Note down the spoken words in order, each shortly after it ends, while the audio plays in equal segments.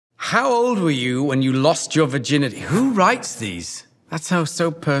How old were you when you lost your virginity? Who writes these? That sounds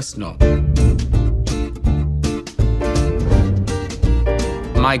so personal.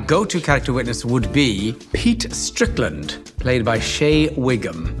 My go-to character witness would be Pete Strickland, played by Shea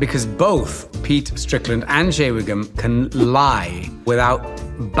Wiggum, because both Pete Strickland and Shea Wiggum can lie without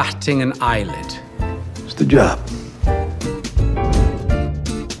batting an eyelid. It's the job.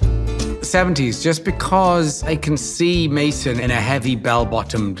 70s, just because I can see Mason in a heavy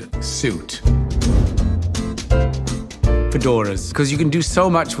bell-bottomed suit. Fedoras, because you can do so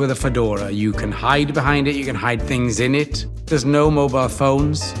much with a fedora. You can hide behind it, you can hide things in it. There's no mobile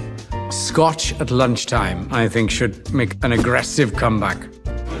phones. Scotch at lunchtime, I think, should make an aggressive comeback.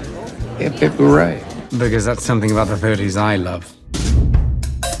 Hip, hip, hooray. Because that's something about the 30s I love.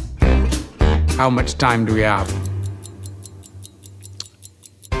 How much time do we have?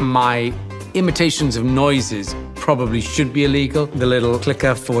 My imitations of noises probably should be illegal. The little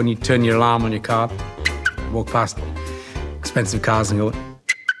clicker for when you turn your alarm on your car. Walk past expensive cars and go,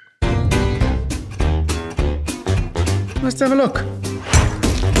 let's have a look.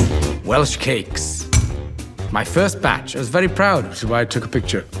 Welsh cakes. My first batch. I was very proud, which is why I took a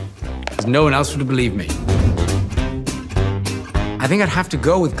picture, because no one else would have believed me. I think I'd have to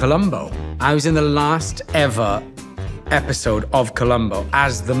go with Columbo. I was in the last ever episode of Columbo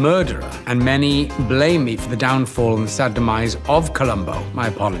as the murderer, and many blame me for the downfall and the sad demise of Columbo. My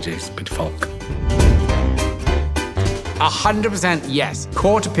apologies, Peter Falk. 100% yes.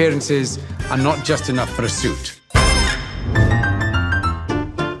 Court appearances are not just enough for a suit.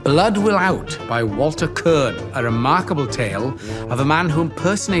 Blood Will Out by Walter Kern, a remarkable tale of a man who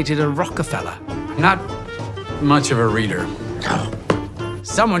impersonated a Rockefeller. Not much of a reader.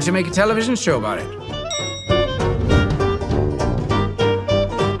 Someone should make a television show about it.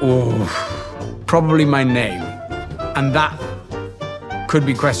 Oh, probably my name. And that could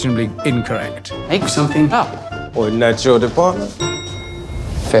be questionably incorrect. Make something up. Wasn't that your department?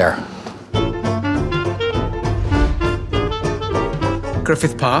 Fair.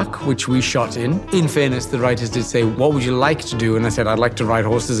 Griffith Park, which we shot in. In fairness, the writers did say, what would you like to do? And I said, I'd like to ride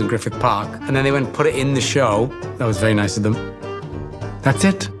horses in Griffith Park. And then they went, put it in the show. That was very nice of them. That's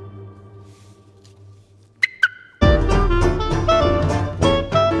it.